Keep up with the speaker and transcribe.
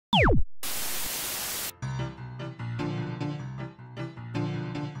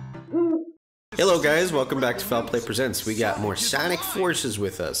Hello guys, welcome back to Fowl Play Presents. We got more Sonic Forces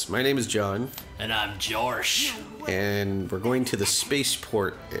with us. My name is John. And I'm Josh. And we're going to the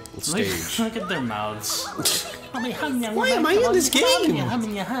spaceport stage. Look at their mouths. Why am I in this game?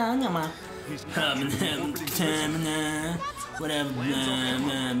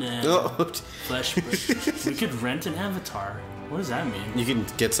 Oh. Fleshbird. We could rent an avatar. What does that mean? You can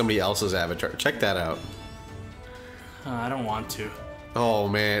get somebody else's avatar. Check that out. I don't want to. Oh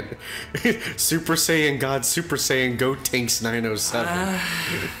man. Super Saiyan God, Super Saiyan Go Tanks 907.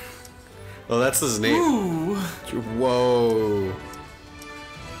 Oh, that's his name. Ooh. Whoa.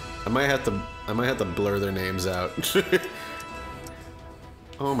 I might have to blur their names out.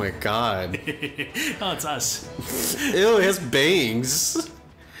 Oh my god. Oh, it's us. Ew, it has bangs.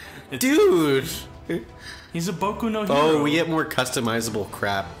 Dude. He's a Boku no Hero. Oh, we get more customizable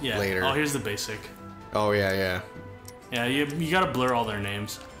crap later. Oh, here's the basic. Oh yeah, yeah. Yeah, you gotta blur all their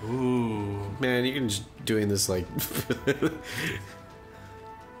names. Ooh. Man, you can just doing this like...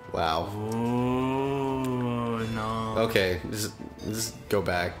 Wow. Oh, no. Okay, just go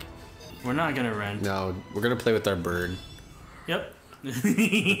back. We're not gonna rent. No, we're gonna play with our bird. Yep.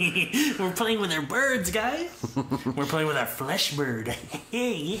 We're playing with our birds, guys. We're playing with our Fleshbird.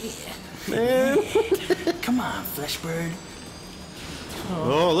 Yeah. Man. Come on, Fleshbird.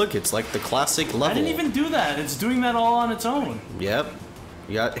 Oh, look, it's like the classic level. I didn't even do that. It's doing that all on its own. Yep.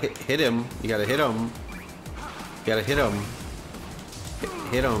 You got hit him. You gotta hit him. You gotta hit him.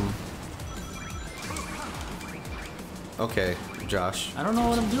 Hit him. Okay, Josh. I don't know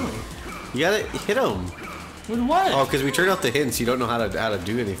what I'm doing. You gotta hit him. With what? Oh, because we turned off the hints. You don't know how to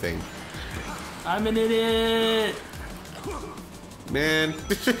do anything. I'm an idiot. Man.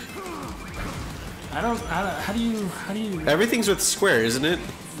 How do you? Everything's with square, isn't it?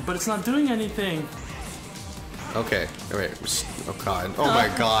 But it's not doing anything. Okay. All right. Oh god. Oh my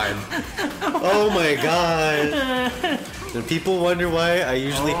god. Oh my god. And people wonder why I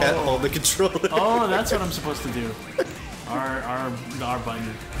usually hold the controller. Oh, that's what I'm supposed to do. Our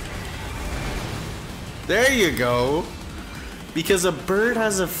button. There you go. Because a bird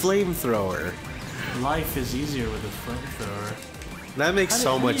has a flamethrower. Life is easier with a flamethrower. That makes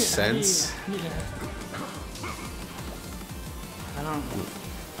so much sense. I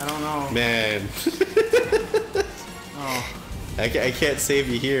don't know. Man. Oh. I can't save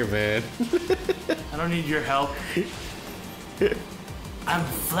you here, man. I don't need your help. I'm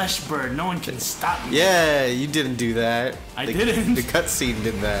Fleshbird. No one can stop me. Yeah, you didn't do that. I didn't. The cutscene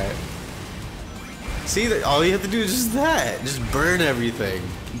did that. See, all you have to do is just that. Just burn everything.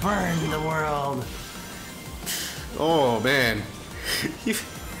 Burn the world. Oh, man.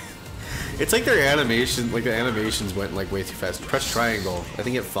 It's like their animation, like the animations went like way too fast. Press triangle. I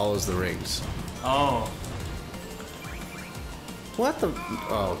think it follows the rings. Oh. What the?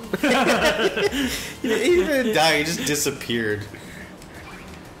 Oh. He didn't die. He just disappeared.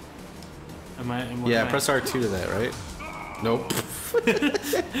 Yeah, press R2 to that, right? Nope.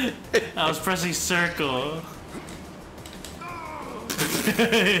 I was pressing circle.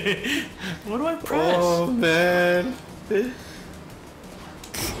 What do I press? Oh man.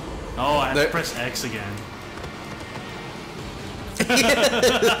 Oh, I have to press X again. It's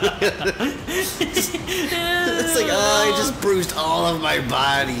like, oh, I just bruised all of my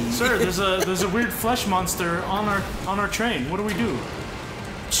body. Sir, there's a weird flesh monster on our train. What do we do?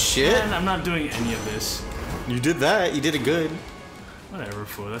 Shit. Man, I'm not doing any of this. You did that. You did it good. Whatever,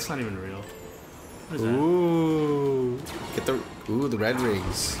 fool. That's not even real. What is Ooh. Get the red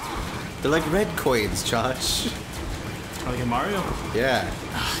rings. They're like red coins, Josh. that? Like in Mario? Yeah.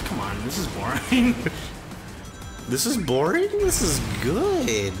 Come on, this is boring. This is boring? This is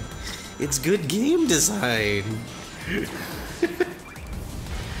good. It's good game design.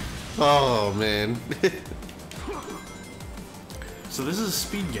 Oh, man. So this is a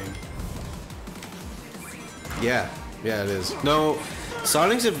speed game. Yeah. Yeah, it is. No,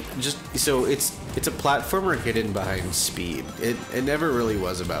 Sonic's just... So, it's a platformer hidden behind speed. It never really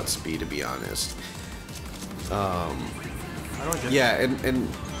was about speed, to be honest. How do I get Yeah, and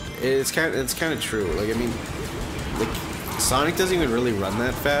it's kind of true. Like, I mean... Like, Sonic doesn't even really run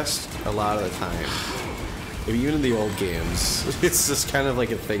that fast a lot of the time. Even in the old games, it's just kind of like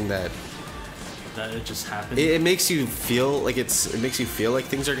a thing that it just happened. it makes you feel like it makes you feel like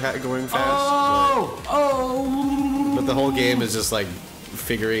things are going fast. Oh, but the whole game is just like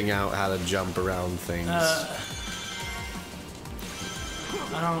figuring out how to jump around things. I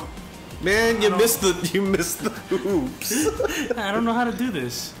don't. Man, you missed the hoops. I don't know how to do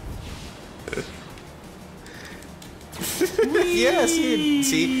this. Yeah,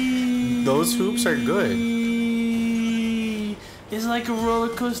 see, those hoops are good. It's like a roller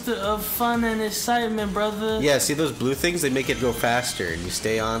coaster of fun and excitement, brother. Yeah, see those blue things? They make it go faster, and you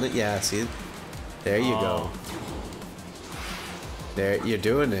stay on it. Yeah, see, there you go. There, you're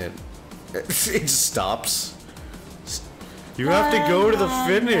doing it. It just stops. You have to go to the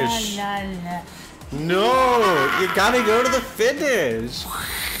finish. No, you gotta go to the finish.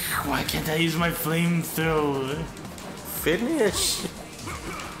 Why can't I use my flamethrower? Finish.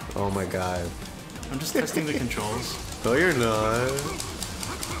 Oh my god. I'm just testing the controls. No, you're not.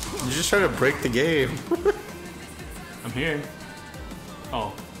 You're just trying to break the game. I'm here.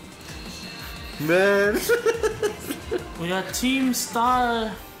 Oh. Man. We got Team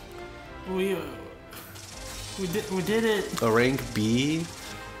Star. We did it. A rank B?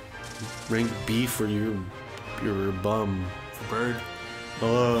 Rank B for you. You're a bum. Bird.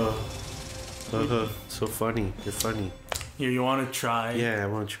 Oh. So funny. You're funny. Here, you want to try? Yeah, I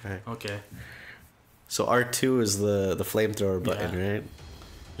want to try. Okay. So R2 is the flamethrower button, right?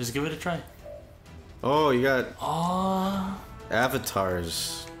 Just give it a try. Oh, you got Oh.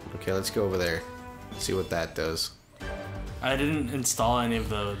 avatars. Okay, let's go over there. See what that does. I didn't install any of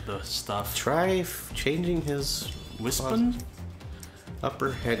the stuff. Try changing his Wispin?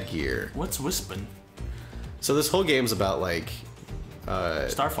 upper headgear. What's Wispin? So this whole game's about like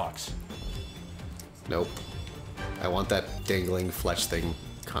Star Fox. Nope. I want that dangling flesh thing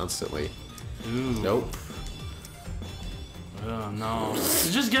constantly. Ooh. Nope. Oh no.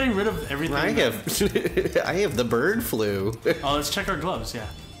 It's just getting rid of everything. I have the bird flu. Oh, let's check our gloves, yeah.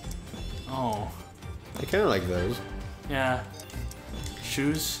 Oh. I kinda like those. Yeah.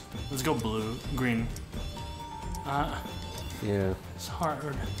 Shoes. Let's go blue. Green. Yeah. It's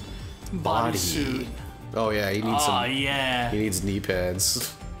hard. Body. Bodysuit. Oh yeah, he needs Oh yeah. he needs knee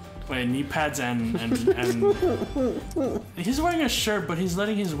pads. Wait, knee pads and he's wearing a shirt, but he's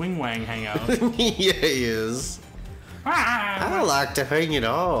letting his wing wang hang out. Yeah, he is. I like to hang it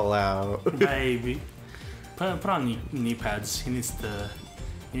all out. Baby, put on knee pads. He needs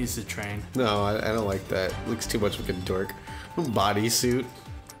to train. No, I don't like that. Looks too much like a dork. Bodysuit.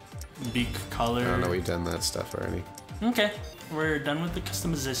 Beak color. I don't know. We've done that stuff already. Okay, we're done with the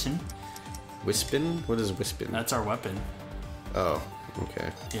customization. Wispin? What is Wispin? That's our weapon. Oh, okay.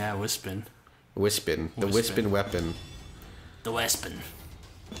 Yeah, Wispin. Wispin. The Wispin. Wispin weapon. The Wispin.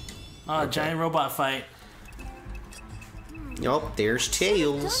 Oh, Okay. giant robot fight. Oh, there's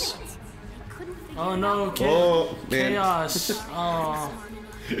Tails. Oh no, Oh, man. chaos. Oh.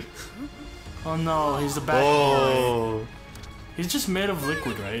 Oh no, he's the bad boy. Oh. He's just made of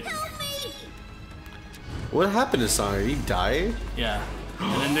liquid, right? What happened to Sonic? Did he die? Yeah.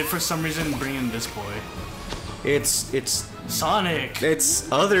 And then they, for some reason, bring in this boy. It's Sonic!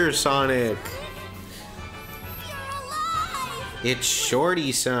 other Sonic. It's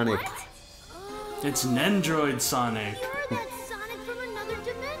Shorty Sonic. It's Nendroid Sonic. You're that Sonic from another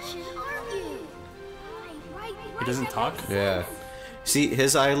dimension, aren't you? Right. He doesn't talk? Yeah. See,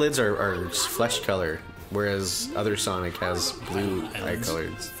 his eyelids are flesh color, whereas other Sonic has blue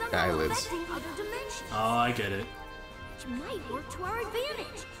eyelids. Oh, I get it. Which might work to our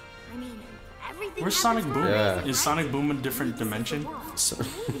advantage. I mean, everything. Where's Sonic Boom? Yeah. Is Sonic Boom a different dimension? So,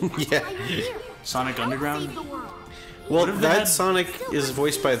 yeah. Sonic Underground? Well, if they that had- Sonic is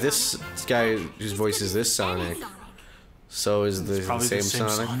voiced by this guy whose voices this Sonic. So is the Probably same, the same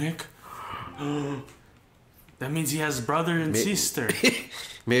Sonic? That means he has brother and sister.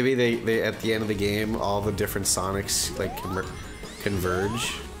 Maybe they at the end of the game, all the different Sonics like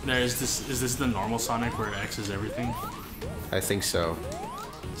converge. Is this the normal Sonic where X is everything? I think so.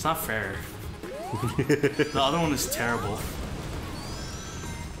 It's not fair. The other one is terrible.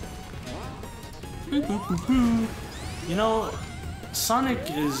 You know, Sonic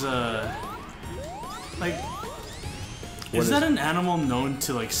is like, is that an animal known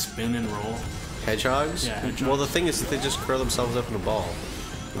to like spin and roll? Hedgehogs? Yeah, hedgehogs. Well, the thing is that they just curl themselves up in a ball.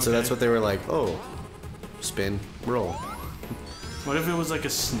 And so that's what they were like, oh, spin, roll. What if it was like a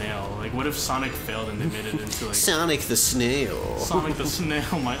snail? Like, what if Sonic failed and they made it into like Sonic the Snail. Sonic the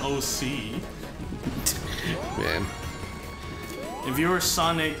Snail, my OC? Man. If you were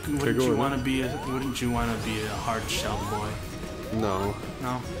Sonic, wouldn't you going, want to be a hard-shelled boy? No.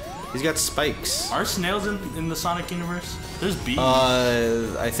 No. He's got spikes. Are snails in the Sonic universe? There's bees.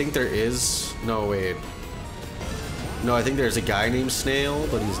 I think there is. No, wait. No, I think there's a guy named Snail,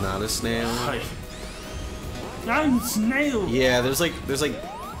 but he's not a snail. Hi. I'm Snail. Yeah, there's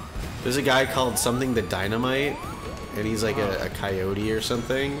a guy called something the Dynamite, and he's like a coyote or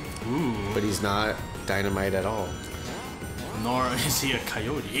something. Ooh. But he's not Dynamite at all. Nor is he a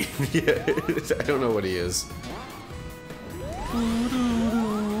coyote. Yeah, I don't know what he is.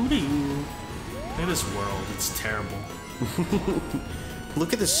 Look at this world. It's terrible.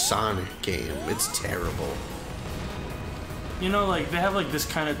 Look at the Sonic game. It's terrible. You know, like, they have, like, this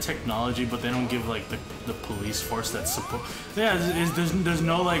kind of technology, but they don't give, like, the police force that's supposed... Yeah, there's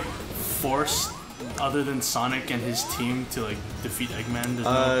no, like, force other than Sonic and his team to, like, defeat Eggman.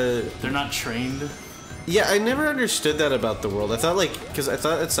 They're not trained. Yeah, I never understood that about the world. I thought, like, because I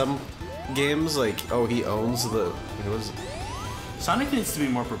thought at some games, like, oh, he owns the... What was it? Sonic needs to be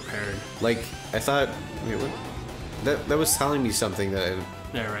more prepared. Like, I thought... Wait, what? That was telling me something that I...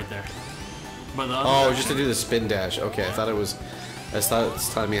 There, right there. But the oh, just to do the spin dash. Okay, I thought it was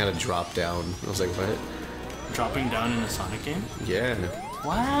telling me how to drop down. I was like, what? Dropping down in a Sonic game? Yeah.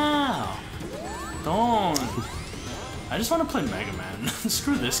 Wow. Don't. I just want to play Mega Man.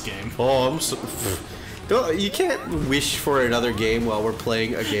 Screw this game. Oh, I'm so... Don't, you can't wish for another game while we're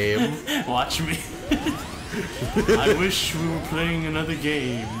playing a game. Watch me. I wish we were playing another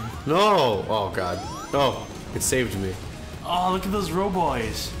game. No. Oh, God. Oh, it saved me. Oh, look at those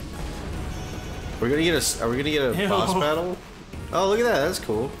Roboys. Are we gonna get a Ew. boss battle? Oh, look at that. That's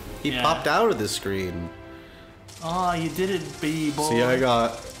cool. He Yeah. popped out of the screen. Oh, you did it, B-boy. See, I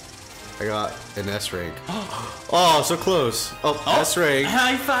got an S rank. Oh, so close. Oh, S rank.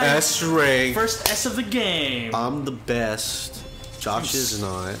 High five. S rank. First S of the game. I'm the best. Josh is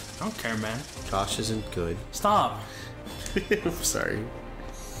not. I don't care, man. Josh isn't good. Stop. I'm sorry.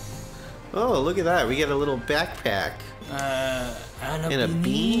 Oh, look at that. We get a little backpack. And a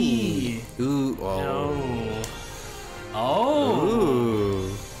beanie. Ooh, oh. No. Oh.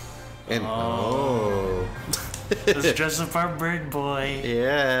 Ooh. And oh. Let's dress up our bird boy.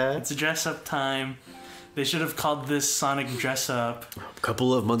 Yeah. It's dress up time. They should have called this Sonic Dress Up. A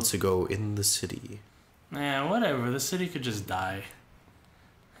couple of months ago in the city. Yeah, whatever. The city could just die.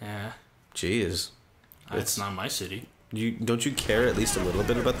 Yeah. Jeez. It's not my city. Don't you care at least a little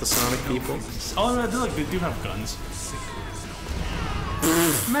bit about the Sonic people? Oh, no, they do have guns.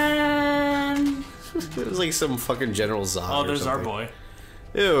 Man! It was like some fucking General Zod. Oh, there's or our boy.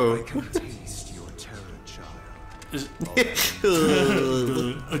 Ew. Taste your terror, child.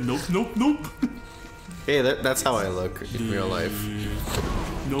 Nope. Hey, that's how I look in real life.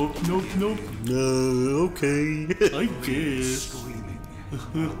 Nope. No, okay. I guess.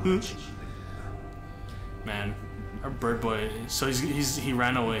 Man, our bird boy. So he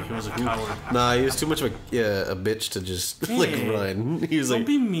ran away. He was a coward. Nah, he was too much of a bitch to just like Hey, run. He was Don't like,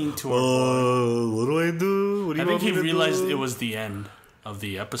 be mean to our boy. what do I do? What do you I think want he me to realized do? it was the end of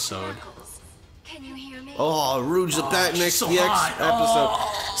the episode. Can you hear me? Oh, Rouge the Bat next so the next hot.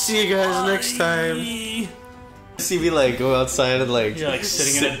 episode. See you guys next time. See me like go outside and like You're like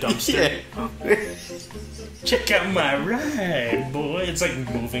sitting in a dumpster. Yeah. Check out my ride, boy. It's like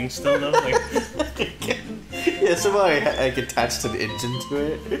moving still though. Like, Yeah, somehow I like attached an engine to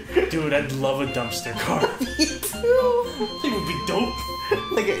it. dude, I'd love a dumpster car. Me too. It would be dope.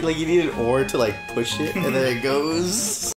 Like you need an oar to like push it, and then it goes.